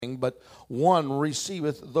but one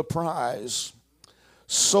receiveth the prize.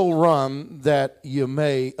 So run that you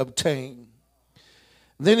may obtain.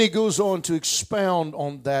 Then he goes on to expound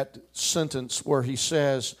on that sentence where he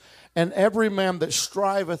says, and every man that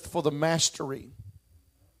striveth for the mastery.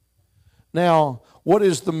 Now, what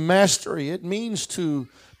is the mastery? It means to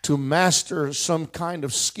master some kind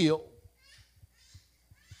of skill.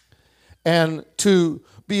 And to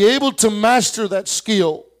be able to master that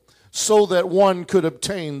skill so that one could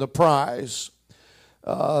obtain the prize.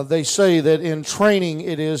 They say that in training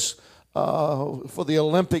it is for the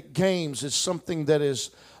Olympic Games. It's something that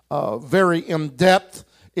is very in-depth.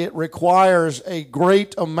 It requires a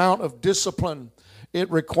great amount of discipline. It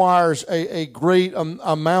requires a great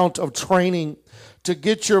amount of training to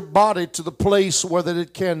get your body to the place where that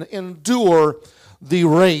it can endure the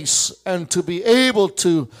race and to be able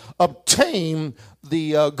to obtain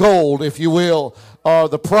the gold, if you will, or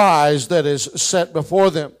the prize that is set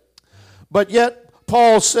before them. But yet,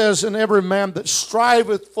 Paul says, and every man that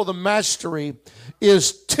striveth for the mastery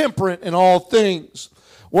is temperate in all things.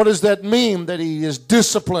 What does that mean? That he is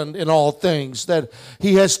disciplined in all things, that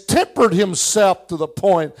he has tempered himself to the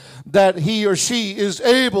point that he or she is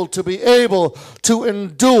able to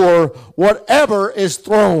endure whatever is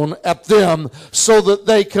thrown at them so that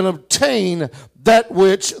they can obtain that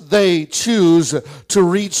which they choose to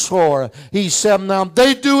reach for. He said, now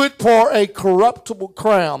they do it for a corruptible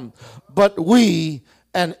crown, but we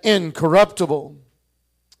an incorruptible.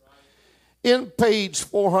 In page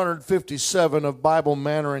 457 of Bible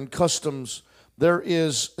Manner and Customs, there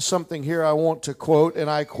is something here I want to quote, and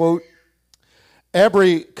I quote,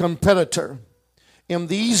 every competitor in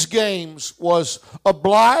these games was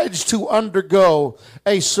obliged to undergo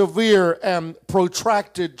a severe and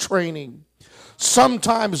protracted training,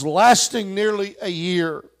 sometimes lasting nearly a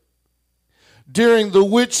year, during the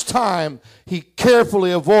which time he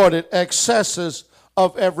carefully avoided excesses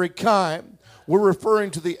of every kind. We're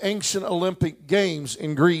referring to the ancient Olympic Games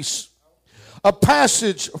in Greece. A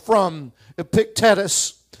passage from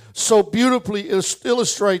Epictetus so beautifully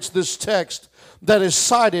illustrates this text that is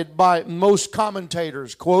cited by most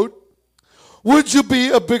commentators. Quote, would you be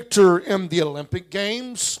a victor in the Olympic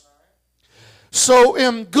Games? So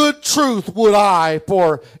in good truth would I,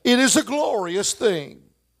 for it is a glorious thing.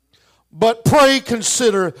 But pray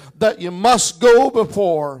consider that you must go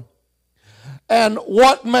before, and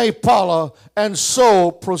what may follow, and so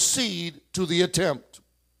proceed to the attempt.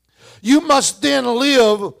 You must then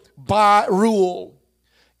live by rule.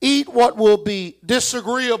 Eat what will be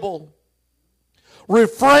disagreeable.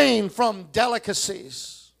 Refrain from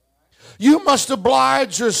delicacies. You must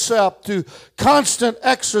oblige yourself to constant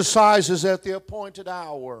exercises at the appointed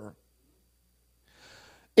hour.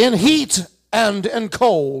 In heat and in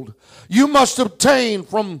cold, you must abstain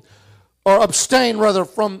from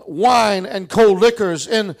wine and cold liquors.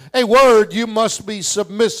 In a word, you must be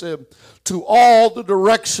submissive to all the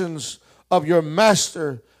directions of your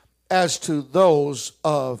master as to those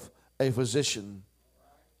of a physician.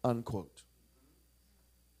 Unquote.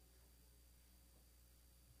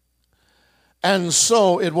 And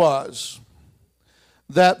so it was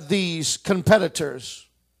that these competitors,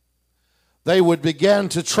 they would begin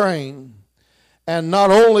to train, and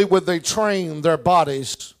not only would they train their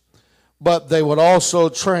bodies, but they would also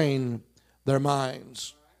train their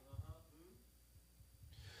minds.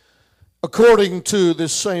 According to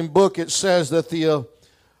this same book, it says that the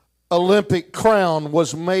Olympic crown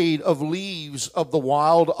was made of leaves of the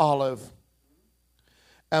wild olive.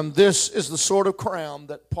 And this is the sort of crown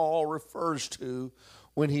that Paul refers to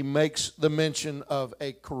when he makes the mention of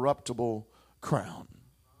a corruptible crown.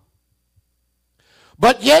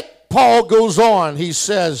 But yet, Paul goes on. He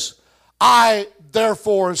says, I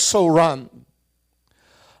therefore so run,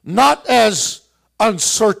 not as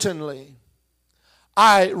uncertainly.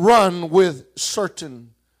 I run with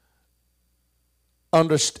certain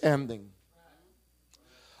understanding.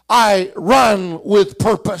 I run with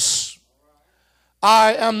purpose.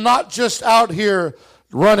 I am not just out here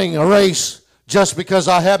running a race just because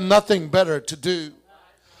I have nothing better to do,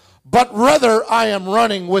 but rather I am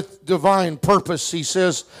running with divine purpose. He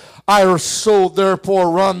says, I so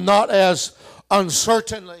therefore run not as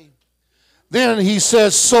uncertainly. Then he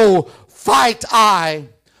says, so fight I,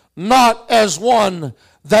 not as one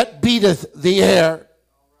that beateth the air.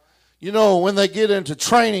 You know, when they get into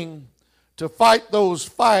training to fight those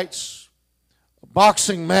fights, a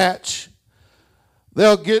boxing match,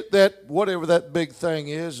 they'll get that, whatever that big thing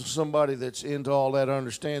is. Somebody that's into all that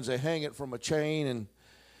understands. They hang it from a chain, and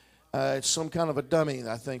it's some kind of a dummy,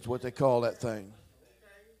 I think is what they call that thing.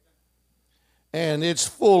 And it's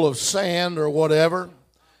full of sand or whatever.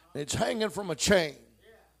 It's hanging from a chain.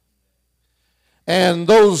 And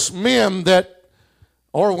those men that,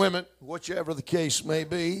 or women, whichever the case may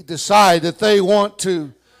be, decide that they want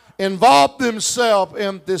to involve themselves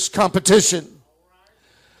in this competition.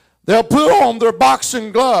 They'll put on their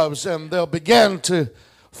boxing gloves and they'll begin to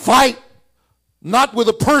fight, not with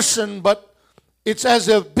a person, but it's as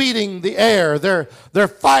if beating the air. They're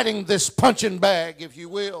fighting this punching bag, if you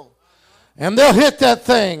will. And they'll hit that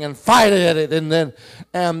thing and fight at it. And then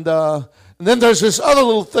there's this other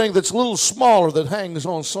little thing that's a little smaller that hangs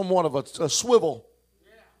on somewhat of a swivel.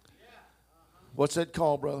 What's that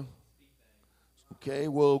called, brother? Okay,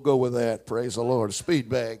 we'll go with that. Praise the Lord. A speed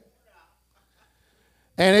bag.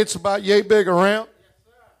 And it's about yay big around.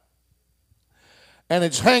 And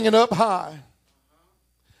it's hanging up high.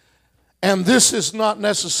 And this is not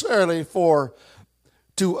necessarily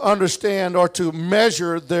to understand or to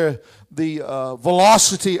measure the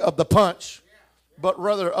velocity of the punch, but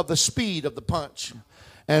rather of the speed of the punch.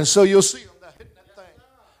 And so you'll see them hitting that thing.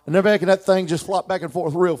 And they're making that thing just flop back and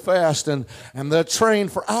forth real fast. And they're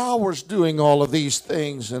trained for hours doing all of these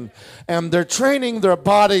things. And they're training their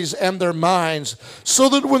bodies and their minds so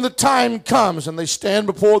that when the time comes and they stand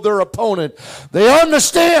before their opponent, they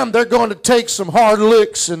understand they're going to take some hard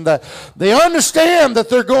licks. And they understand that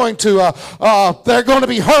they're going to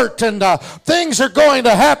be hurt. And things are going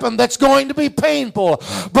to happen that's going to be painful.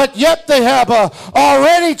 But yet they have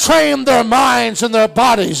already trained their minds and their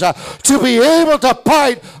bodies to be able to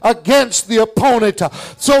fight against the opponent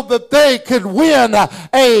so that they could win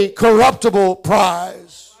a corruptible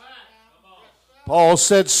prize. Paul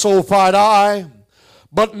said, so fight I,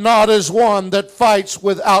 but not as one that fights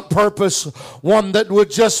without purpose, one that would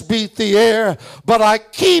just beat the air, but I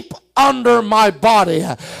keep under my body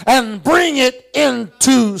and bring it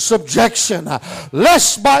into subjection,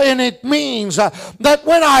 lest by any means that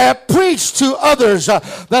when I have preached to others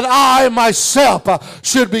that I myself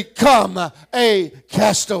should become a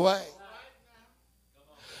castaway.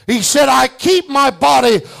 He said, I keep my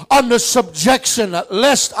body under subjection,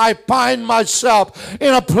 lest I find myself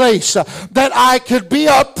in a place that I could be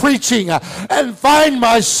out preaching and find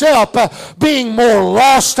myself being more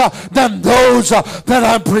lost than those that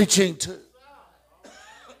I'm preaching to.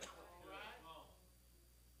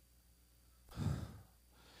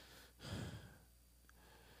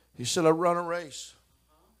 He said, I run a race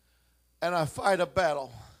and I fight a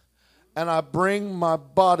battle and I bring my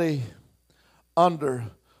body under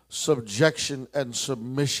subjection and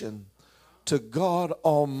submission to God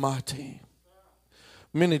Almighty.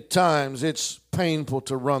 Many times it's painful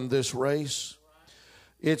to run this race.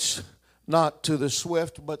 It's not to the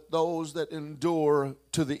swift, but those that endure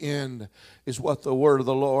to the end is what the word of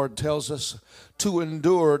the Lord tells us. To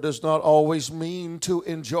endure does not always mean to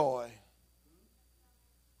enjoy.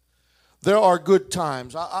 There are good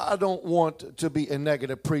times. I don't want to be a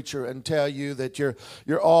negative preacher and tell you that you're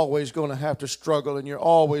always going to have to struggle and you're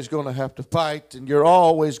always going to have to fight and you're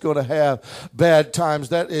always going to have bad times.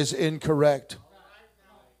 That is incorrect.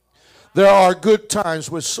 There are good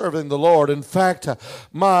times with serving the Lord. In fact,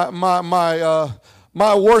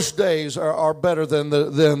 my worst days are better than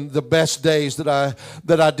the best days that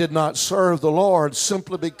I did not serve the Lord,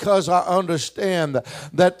 simply because I understand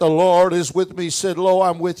that the Lord is with me. He said, lo,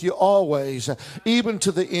 I'm with you always, even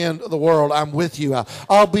to the end of the world. I'm with you.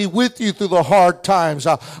 I'll be with you through the hard times.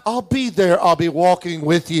 I'll be there. I'll be walking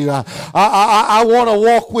with you. I want to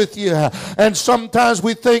walk with you. And sometimes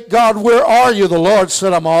we think, God, where are you? The Lord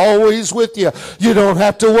said, I'm always with you. You don't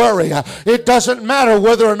have to worry. It doesn't matter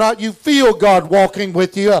whether or not you feel God walking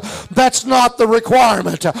with you. That's not the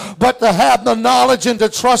requirement. But to have the knowledge and to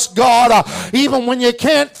trust God, even when you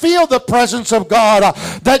can't feel the presence of God,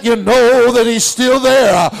 that you know that He's still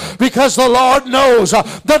there. Because the Lord knows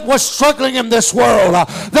that we're struggling in this world,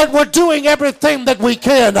 that we're doing everything that we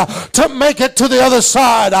can to make it to the other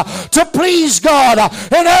side, to please God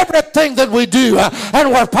in everything that we do.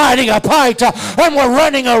 And we're fighting a fight, and we're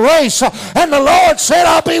running a race. And the Lord said,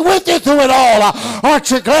 I'll be with you through it all.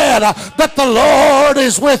 Aren't you glad that the Lord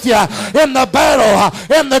is with you in the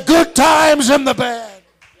battle, in the good times, in the bad?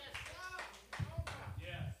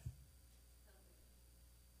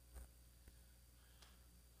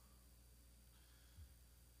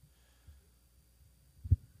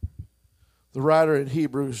 The writer in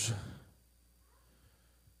Hebrews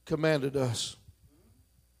commanded us,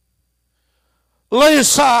 lay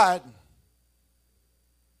aside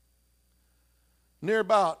near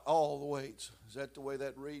about all the weights. Is that the way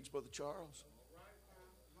that reads, Brother Charles?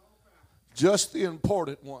 Just the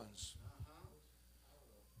important ones.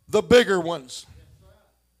 The bigger ones.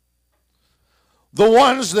 The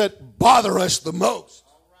ones that bother us the most.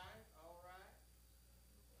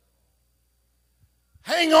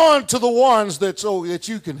 Hang on to the ones that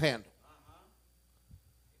you can handle.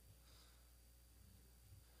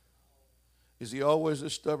 Is he always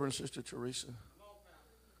this stubborn, Sister Teresa?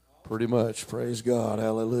 Pretty much. Praise God.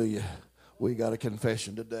 Hallelujah. We got a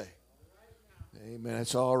confession today. Amen.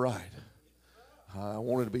 It's all right. I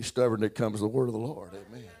wanted to be stubborn that comes the word of the Lord.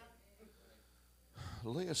 Amen.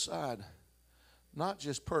 Lay aside not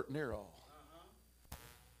just pert near all,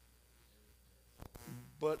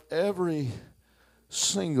 but every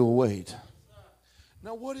single weight.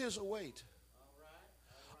 Now, what is a weight?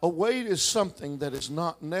 A weight is something that is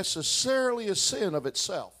not necessarily a sin of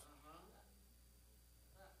itself.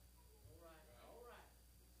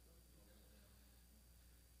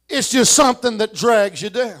 It's just something that drags you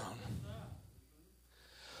down.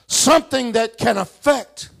 Something that can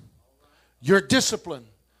affect your discipline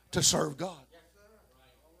to serve God.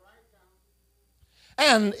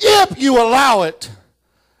 And if you allow it,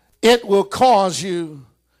 it will cause you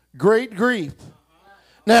great grief.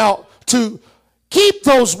 Now, to keep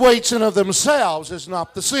those weights in of themselves is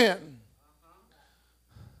not the sin.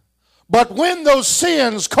 But when those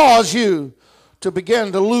sins cause you to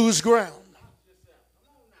begin to lose ground,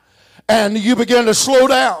 and you begin to slow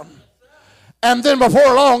down, and then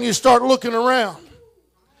before long you start looking around,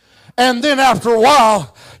 and then after a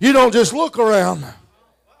while you don't just look around.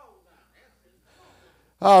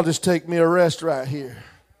 I'll just take me a rest right here.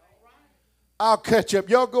 I'll catch up.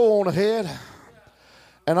 Y'all go on ahead,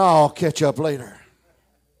 and I'll catch up later.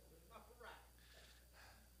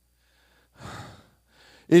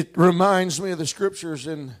 It reminds me of the scriptures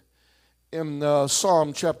in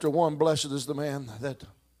Psalm chapter 1. Blessed is the man that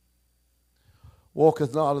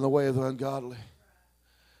walketh not in the way of the ungodly,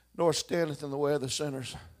 nor standeth in the way of the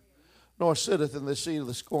sinners, nor sitteth in the seat of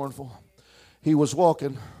the scornful. He was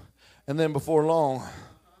walking, and then before long,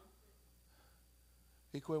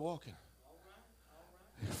 he quit walking.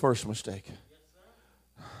 First mistake.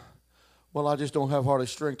 Well, I just don't have hardly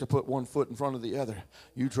strength to put one foot in front of the other.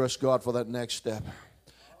 You trust God for that next step,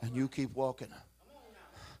 and you keep walking.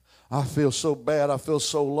 I feel so bad. I feel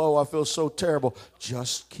so low. I feel so terrible.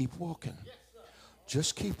 Just keep walking.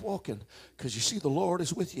 Just keep walking, because you see, the Lord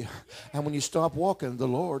is with you. And when you stop walking, the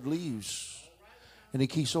Lord leaves. And he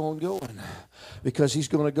keeps on going, because he's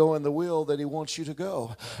going to go in the will that he wants you to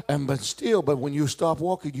go. But when you stop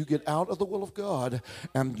walking, you get out of the will of God,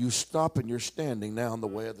 and you stop and you're standing now in the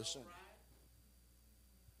way of the sinner.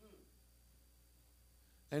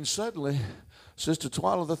 And suddenly, Sister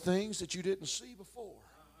Twyla, the things that you didn't see before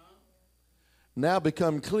now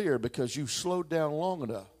become clear, because you've slowed down long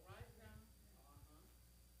enough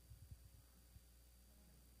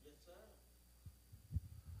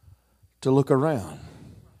to look around,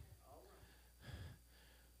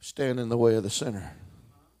 stand in the way of the sinner,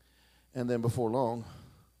 and then before long,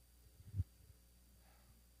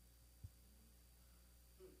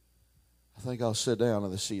 I think I'll sit down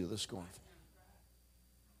in the seat of the scornful.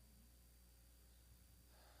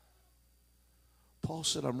 Paul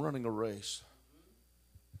said, I'm running a race.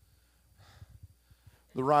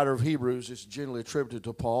 The writer of Hebrews is generally attributed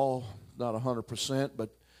to Paul, not 100%, but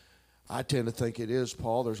I tend to think it is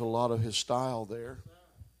Paul. There's a lot of his style there.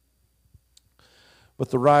 But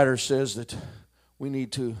the writer says that we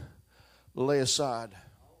need to lay aside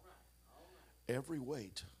every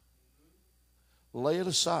weight. Lay it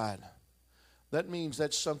aside. That means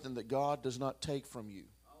that's something that God does not take from you.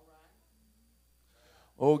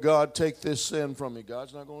 Oh, God, take this sin from me.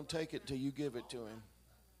 God's not going to take it till you give it to him.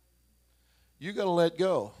 You got to let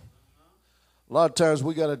go. A lot of times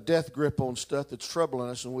we got a death grip on stuff that's troubling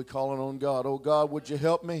us, and we're calling on God. Oh, God, would you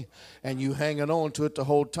help me? And you hanging on to it the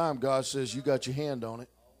whole time. God says, you got your hand on it.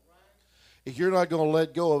 If you're not going to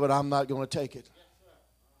let go of it, I'm not going to take it.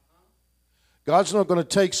 God's not going to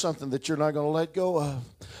take something that you're not going to let go of.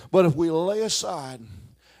 But if we lay aside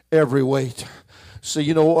every weight, say,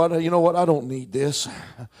 you know what? I don't need this.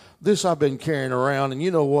 This I've been carrying around, and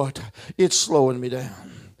you know what? It's slowing me down.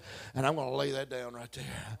 And I'm going to lay that down right there.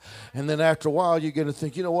 And then after a while, you're going to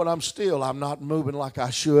think, you know what, I'm not moving like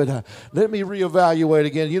I should. Let me reevaluate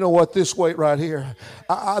again. You know what, this weight right here,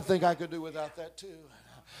 I think I could do without that too.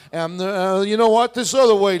 And you know what? This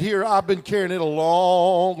other weight here, I've been carrying it a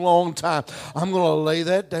long, long time. I'm going to lay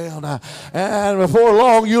that down. And before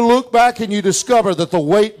long, you look back and you discover that the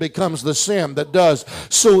weight becomes the sin that does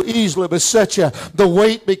so easily beset you. The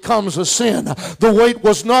weight becomes a sin. The weight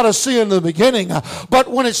was not a sin in the beginning, but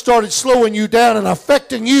when it started slowing you down and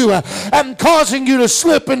affecting you and causing you to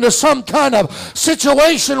slip into some kind of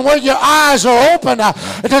situation where your eyes are open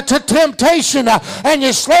to temptation and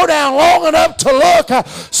you slow down long enough to look,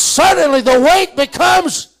 suddenly the weight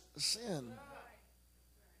becomes sin.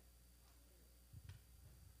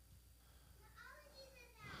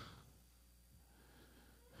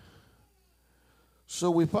 So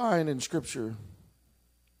we find in Scripture,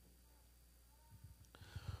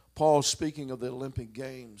 Paul speaking of the Olympic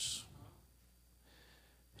Games.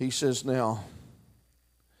 He says, Now,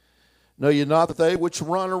 know ye not that they which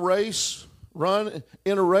run in a race,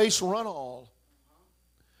 run all,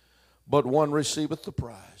 but one receiveth the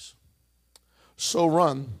prize. So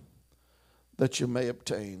run that you may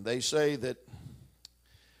obtain. They say that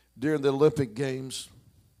during the Olympic Games,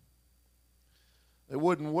 they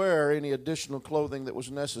wouldn't wear any additional clothing that was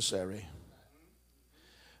necessary.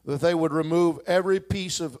 That they would remove every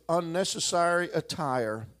piece of unnecessary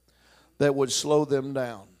attire that would slow them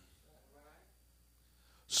down,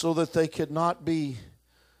 so that they could not be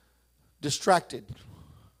distracted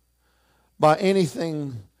by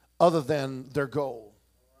anything other than their goal.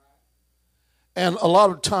 And a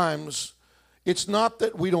lot of times, it's not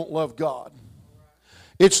that we don't love God.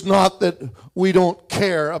 It's not that we don't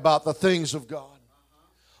care about the things of God.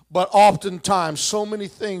 But oftentimes, so many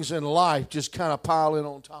things in life just kind of pile in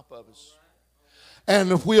on top of us.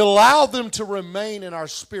 And if we allow them to remain in our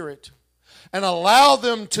spirit and allow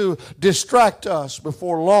them to distract us,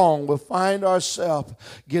 before long we'll find ourselves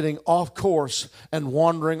getting off course and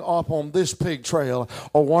wandering off on this pig trail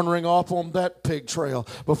or wandering off on that pig trail.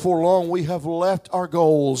 Before long we have left our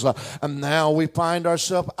goals, and now we find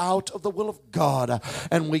ourselves out of the will of God,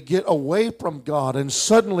 and we get away from God. And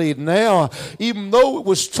suddenly now, even though it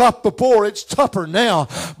was tough before, it's tougher now,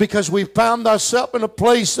 because we found ourselves in a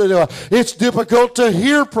place that it's difficult to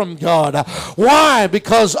hear from God. Why?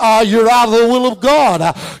 Because you're out of the will of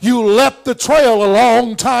God. You left the trail a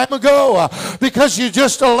long time ago because you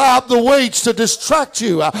just allowed the weights to distract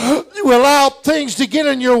you. You allowed things to get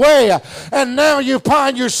in your way, and now you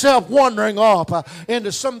find yourself wandering off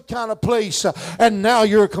into some kind of place, and now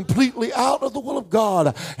you're completely out of the will of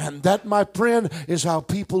God. And that, my friend, is how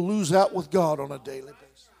people lose out with God on a daily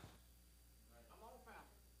basis.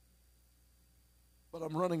 But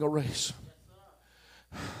I'm running a race.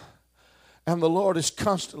 And the Lord is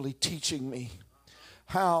constantly teaching me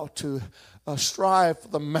how to strive for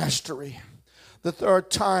the mastery. That there are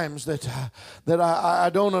times that I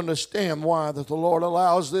don't understand why that the Lord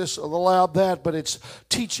allows this or allowed that, but it's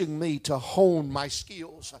teaching me to hone my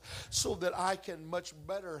skills so that I can much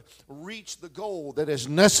better reach the goal that is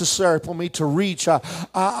necessary for me to reach.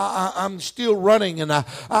 I'm still running, and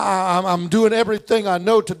I'm doing everything I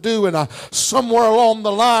know to do, and somewhere along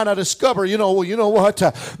the line I discover, you know what,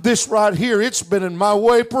 this right here, it's been in my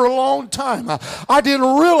way for a long time. I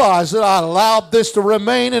didn't realize that I allowed this to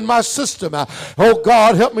remain in my system. Oh,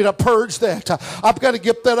 God, help me to purge that. I've got to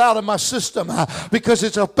get that out of my system because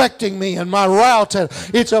it's affecting me and my route.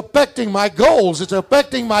 It's affecting my goals. It's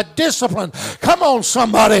affecting my discipline. Come on,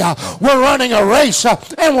 somebody. We're running a race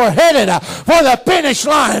and we're headed for the finish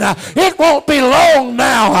line. It won't be long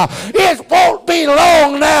now. It won't be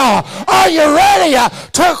long now. Are you ready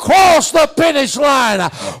to cross the finish line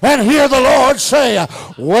and hear the Lord say,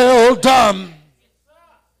 well done?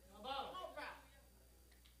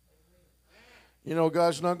 You know,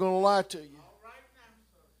 God's not going to lie to you.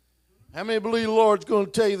 How many believe the Lord's going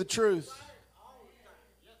to tell you the truth?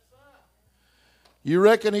 You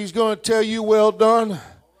reckon He's going to tell you, well done,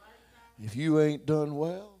 if you ain't done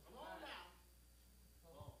well?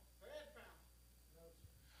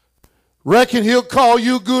 Reckon He'll call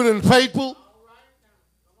you good and faithful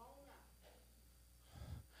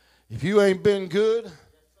if you ain't been good,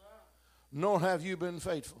 nor have you been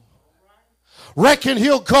faithful? Reckon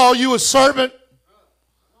He'll call you a servant?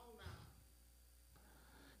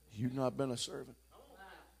 You've not been a servant.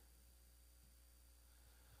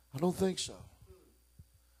 I don't think so.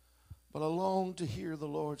 But I long to hear the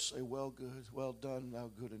Lord say, well done,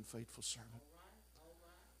 thou good and faithful servant.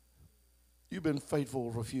 You've been faithful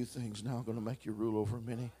over a few things. Now I'm going to make you rule over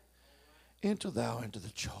many. Enter thou into the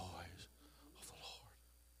joys of the Lord.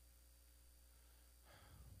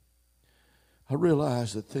 I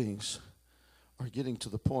realize that things are getting to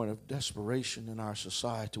the point of desperation in our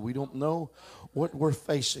society. We don't know what we're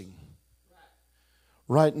facing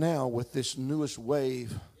right now with this newest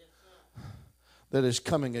wave that is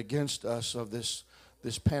coming against us of this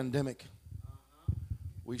pandemic.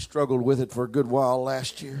 We struggled with it for a good while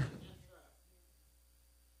last year.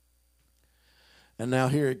 And now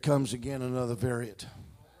here it comes again, another variant.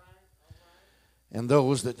 And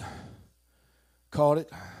those that caught it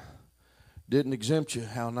didn't exempt you.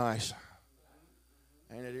 How nice.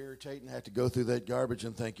 Ain't it irritating to have to go through that garbage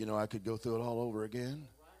and think, I could go through it all over again?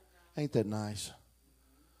 Ain't that nice?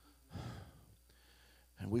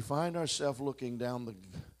 And we find ourselves looking down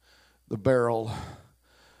the barrel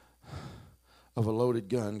of a loaded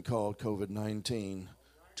gun called COVID-19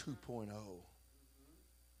 2.0.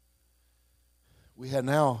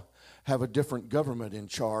 now have a different government in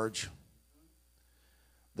charge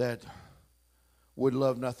that would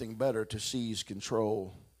love nothing better to seize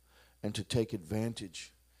control and to take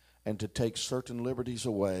advantage and to take certain liberties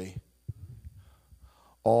away,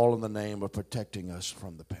 all in the name of protecting us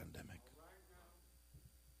from the pandemic.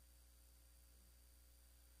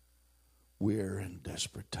 We're in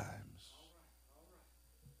desperate times.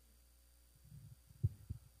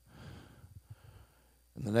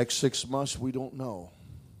 In the next 6 months, we don't know.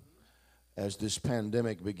 As this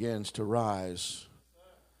pandemic begins to rise,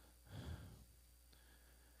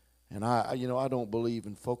 and I don't believe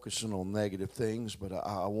in focusing on negative things, but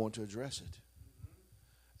I want to address it.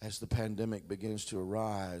 As the pandemic begins to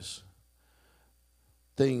arise,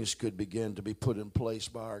 things could begin to be put in place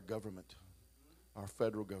by our government, our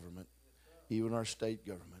federal government, even our state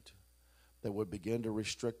government, that would begin to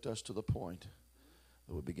restrict us to the point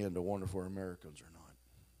that we begin to wonder if we're Americans or not.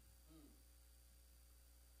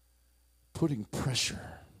 Putting pressure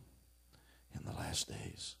in the last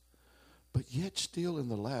days. But yet still in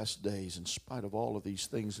the last days, in spite of all of these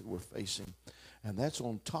things that we're facing, and that's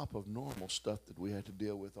on top of normal stuff that we had to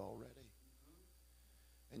deal with already.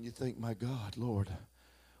 And you think, my God, Lord,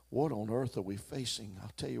 what on earth are we facing?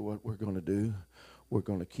 I'll tell you what we're going to do. We're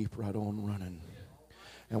going to keep right on running.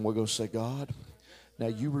 And we're going to say, God, now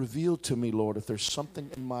you revealed to me, Lord, if there's something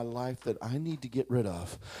in my life that I need to get rid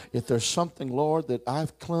of, if there's something, Lord, that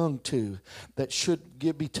I've clung to that should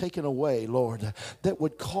be taken away, Lord, that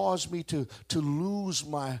would cause me to lose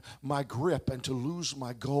my grip and to lose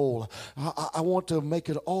my goal. I want to make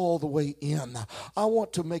it all the way in. I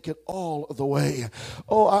want to make it all the way.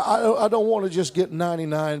 Oh, I don't want to just get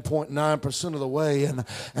 99.9% of the way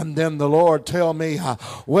and then the Lord tell me,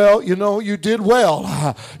 well, you did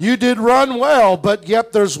well. You did run well, but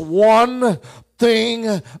yet there's one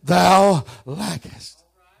thing thou lackest.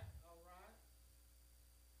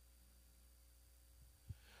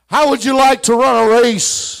 How would you like to run a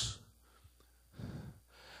race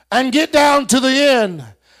and get down to the end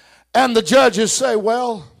and the judges say,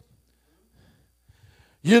 well,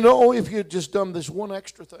 if you'd just done this one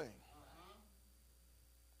extra thing,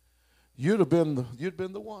 you'd been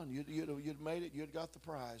the one. You'd made it. You'd got the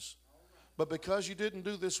prize. But because you didn't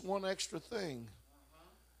do this one extra thing,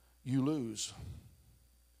 you lose.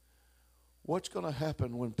 What's going to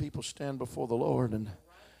happen when people stand before the Lord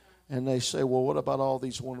and they say, well, what about all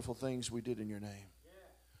these wonderful things we did in your name?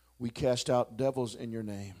 We cast out devils in your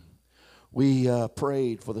name. We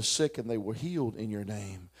prayed for the sick and they were healed in your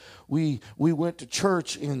name. We went to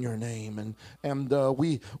church in your name and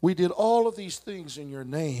we did all of these things in your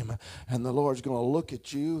name. And the Lord's going to look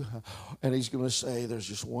at you and he's going to say, there's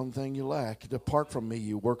just one thing you lack. Depart from me,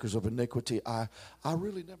 you workers of iniquity. I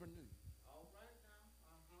really never knew.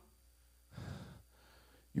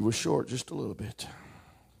 You were short just a little bit.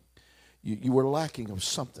 You were lacking of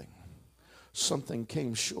something. Something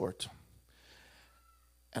came short.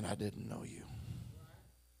 And I didn't know you.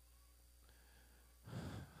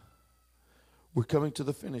 We're coming to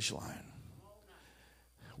the finish line.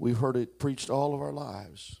 We've heard it preached all of our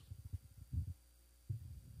lives.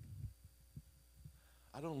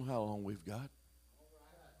 I don't know how long we've got.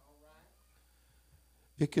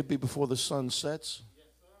 It could be before the sun sets.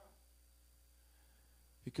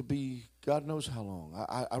 It could be God knows how long.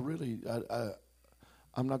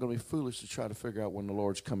 I'm not going to be foolish to try to figure out when the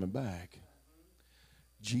Lord's coming back.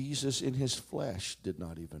 Jesus in his flesh did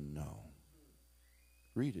not even know.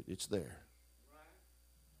 Read it, it's there.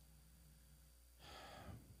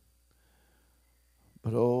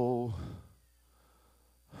 But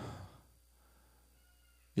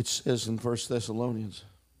it says in 1 Thessalonians,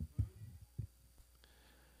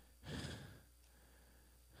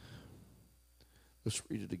 let's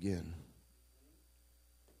read it again.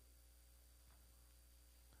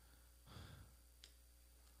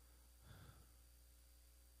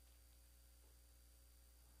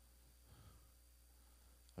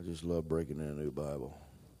 I just love breaking in a new Bible.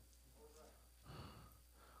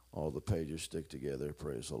 All the pages stick together.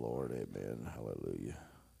 Praise the Lord. Amen. Hallelujah.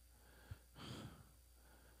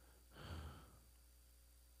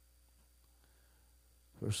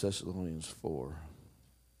 First Thessalonians 4.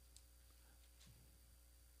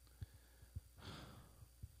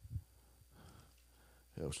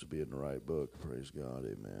 Helps to be in the right book. Praise God.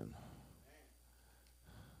 Amen.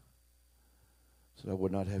 So I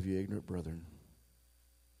would not have you ignorant, brethren,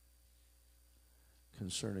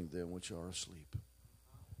 concerning them which are asleep,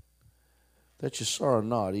 that you sorrow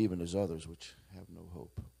not, even as others which have no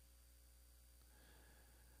hope.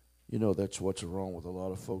 That's what's wrong with a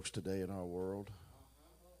lot of folks today in our world.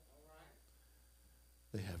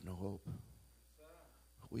 They have no hope.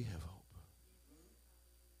 We have hope.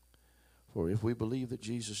 For if we believe that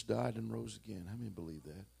Jesus died and rose again, how many believe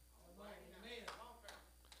that?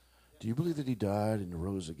 Do you believe that he died and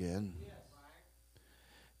rose again?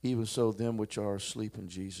 Even so, them which are asleep in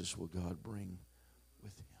Jesus will God bring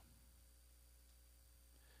with him.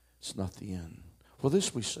 It's not the end. For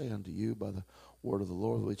this we say unto you by the word of the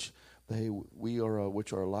Lord, which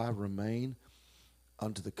which are alive remain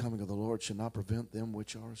unto the coming of the Lord, shall not prevent them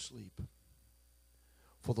which are asleep.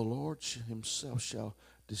 For the Lord himself shall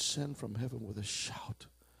descend from heaven with a shout,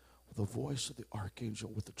 with the voice of the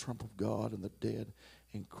archangel, with the trump of God, and the dead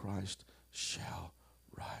in Christ shall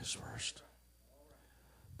rise first.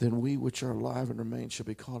 Then we which are alive and remain shall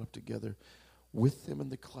be caught up together with them in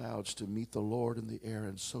the clouds to meet the Lord in the air,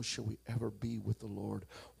 and so shall we ever be with the Lord.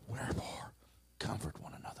 Wherefore, comfort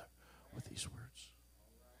one another with these words.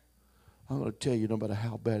 I'm going to tell you, no matter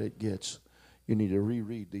how bad it gets, you need to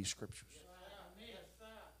reread these scriptures.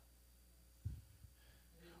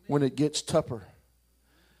 When it gets tougher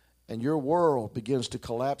and your world begins to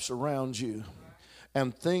collapse around you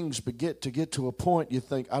and things begin to get to a point you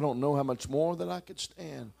think, I don't know how much more that I could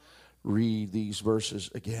stand, read these verses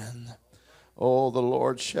again. Oh, the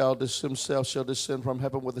Lord himself shall descend from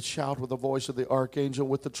heaven with a shout, with the voice of the archangel,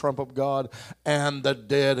 with the trump of God, and the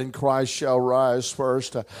dead in Christ shall rise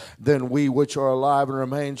first. Then we which are alive and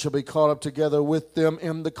remain shall be caught up together with them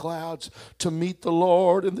in the clouds to meet the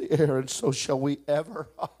Lord in the air, and so shall we ever,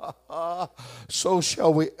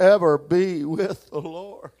 be with the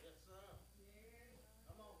Lord.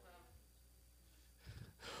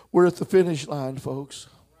 We're at the finish line, folks.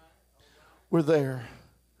 We're there.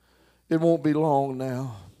 It won't be long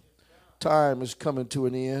now. Time is coming to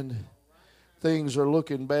an end. Things are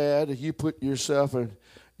looking bad. If you put yourself and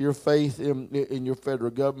your faith in your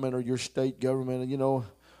federal government or your state government, and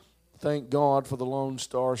thank God for the Lone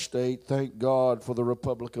Star State. Thank God for the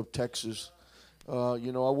Republic of Texas. I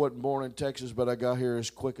wasn't born in Texas, but I got here as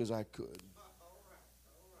quick as I could.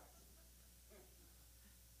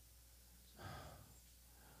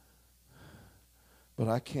 But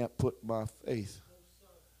I can't put my faith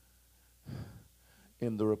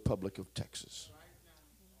in the Republic of Texas,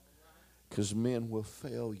 because men will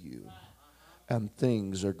fail you and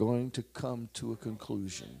things are going to come to a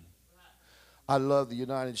conclusion. I love the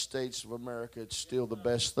United States of America. It's still the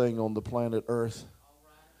best thing on the planet Earth.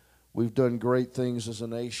 We've done great things as a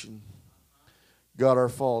nation. Got our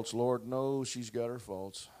faults. Lord knows she's got her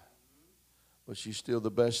faults, but she's still the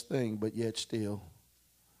best thing, but yet still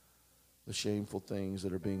the shameful things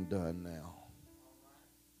that are being done now.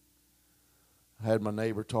 I had my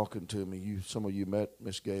neighbor talking to me. Some of you met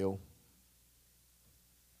Miss Gail.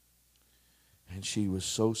 And she was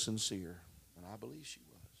so sincere. And I believe she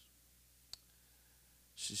was.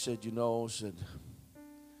 She said,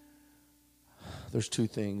 there's two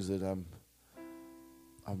things that I'm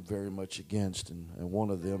very much against. And one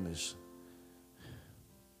of them is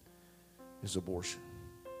abortion.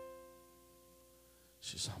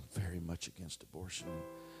 She said, I'm very much against abortion.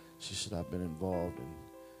 She said, I've been involved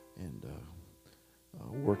in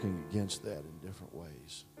working against that in different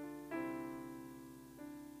ways.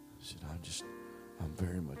 She said, I'm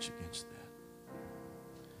very much against that.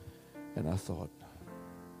 And I thought,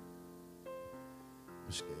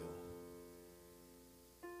 Miss Gail,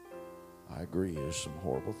 I agree, there's some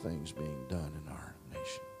horrible things being done in our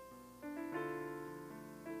nation.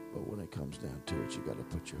 But when it comes down to it, you got to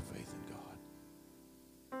put your faith in God.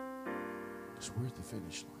 Because we're at the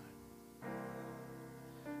finish line.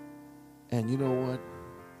 And you know what?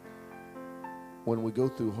 When we go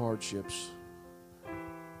through hardships,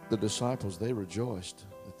 the disciples, they rejoiced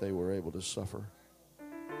that they were able to suffer.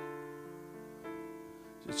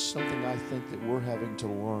 It's something I think that we're having to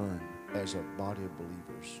learn as a body of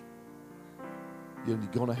believers. You're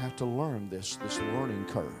going to have to learn this learning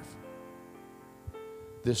curve.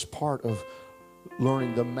 This part of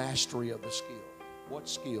learning the mastery of the skill. What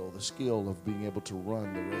skill? The skill of being able to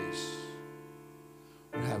run the race.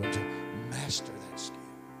 We're having to master that skill.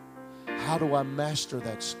 How do I master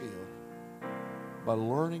that skill? By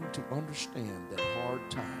learning to understand that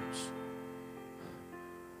hard times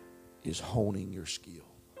is honing your skill.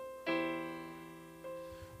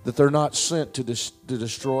 That they're not sent to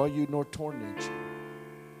destroy you nor torment you.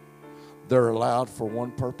 They're allowed for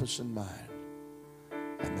one purpose in mind,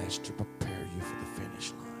 and that's to prepare you for the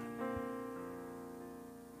finish line.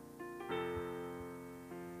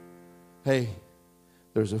 Hey,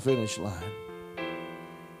 there's a finish line.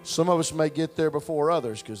 Some of us may get there before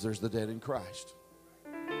others because there's the dead in Christ.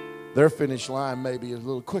 Their finish line may be a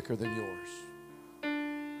little quicker than yours.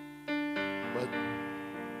 But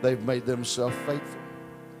they've made themselves faithful.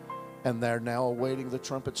 And they're now awaiting the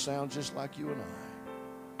trumpet sound just like you and I.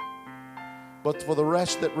 But for the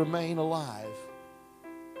rest that remain alive,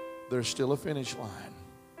 there's still a finish line.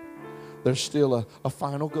 There's still a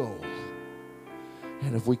final goal.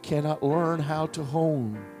 And if we cannot learn how to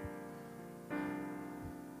hone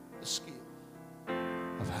the skill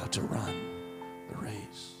of how to run the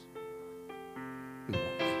race, we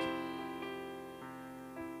won't make it.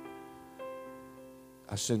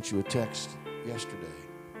 I sent you a text yesterday.